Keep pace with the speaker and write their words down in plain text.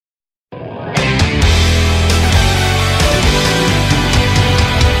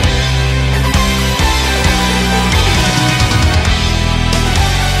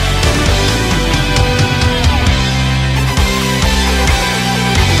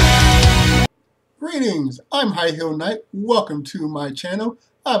Greetings, I'm High Heel Knight. Welcome to my channel.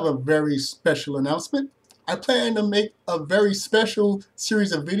 I have a very special announcement. I plan to make a very special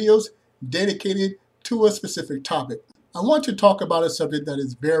series of videos dedicated to a specific topic. I want to talk about a subject that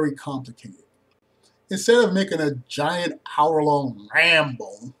is very complicated. Instead of making a giant hour-long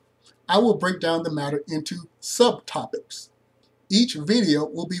ramble, I will break down the matter into subtopics. Each video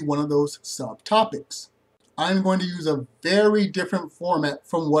will be one of those subtopics. I'm going to use a very different format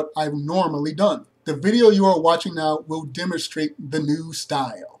from what I've normally done. The video you are watching now will demonstrate the new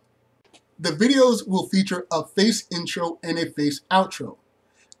style. The videos will feature a face intro and a face outro.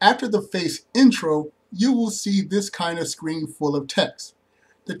 After the face intro, you will see this kind of screen full of text.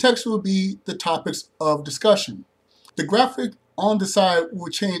 The text will be the topics of discussion. The graphic on the side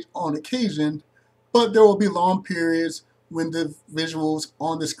will change on occasion, but there will be long periods when the visuals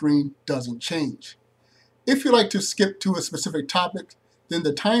on the screen doesn't change. If you like to skip to a specific topic, then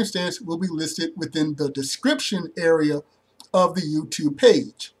the timestamps will be listed within the description area of the YouTube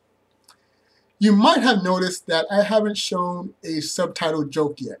page. You might have noticed that I haven't shown a subtitle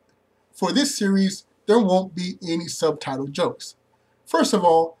joke yet. For this series, there won't be any subtitle jokes. First of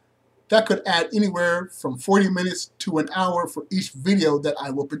all, that could add anywhere from 40 minutes to an hour for each video that I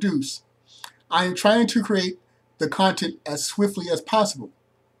will produce. I am trying to create the content as swiftly as possible.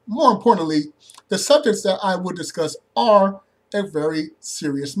 More importantly, the subjects that I will discuss are a very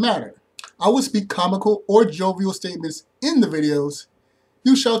serious matter. I will speak comical or jovial statements in the videos.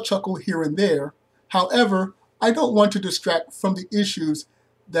 You shall chuckle here and there. However, I don't want to distract from the issues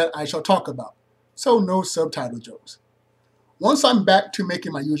that I shall talk about, so no subtitle jokes. Once I'm back to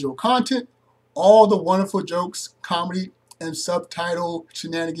making my usual content, all the wonderful jokes, comedy, and subtitle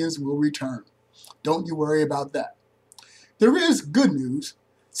shenanigans will return. Don't you worry about that. There is good news.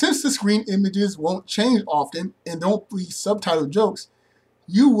 Since the screen images won't change often and don't be subtitle jokes,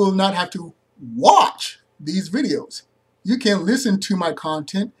 you will not have to watch these videos. You can listen to my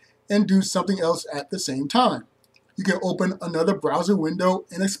content and do something else at the same time. You can open another browser window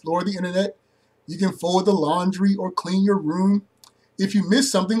and explore the internet. You can fold the laundry or clean your room. If you miss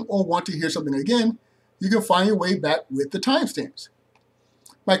something or want to hear something again, you can find your way back with the timestamps.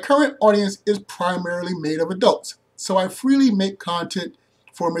 My current audience is primarily made of adults, so I freely make content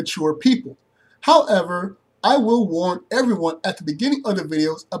for mature people. However, I will warn everyone at the beginning of the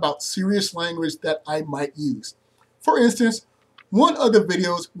videos about serious language that I might use. For instance, one of the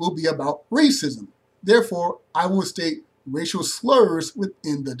videos will be about racism. Therefore, I will state racial slurs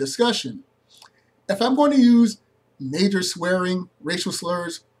within the discussion. If I'm going to use major swearing, racial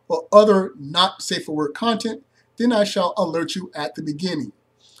slurs, or other not safe for work content, then I shall alert you at the beginning.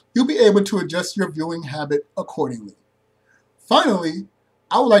 You'll be able to adjust your viewing habit accordingly. Finally,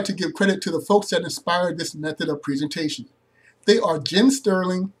 I would like to give credit to the folks that inspired this method of presentation. They are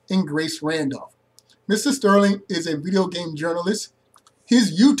Sterling and Grace Randolph. Mr. Sterling is a video game journalist.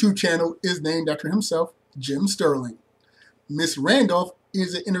 His YouTube channel is named after himself, Jim Sterling. Miss Randolph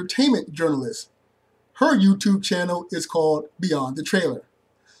is an entertainment journalist. Her YouTube channel is called Beyond the Trailer.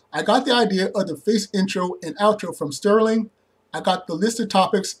 I got the idea of the face intro and outro from Sterling. I got the list of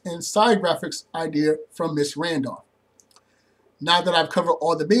topics and side graphics idea from Miss Randolph. Now that I've covered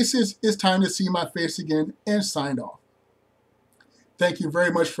all the bases, it's time to see my face again and sign off. Thank you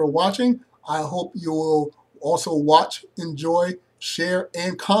very much for watching. I hope you will also watch, enjoy, share,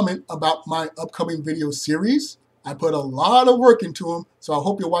 and comment about my upcoming video series. I put a lot of work into them, so I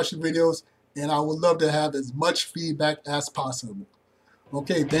hope you'll watch the videos, and I would love to have as much feedback as possible.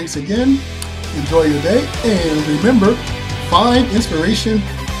 Okay, thanks again. Enjoy your day, and remember, find inspiration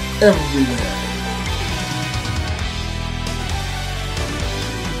everywhere.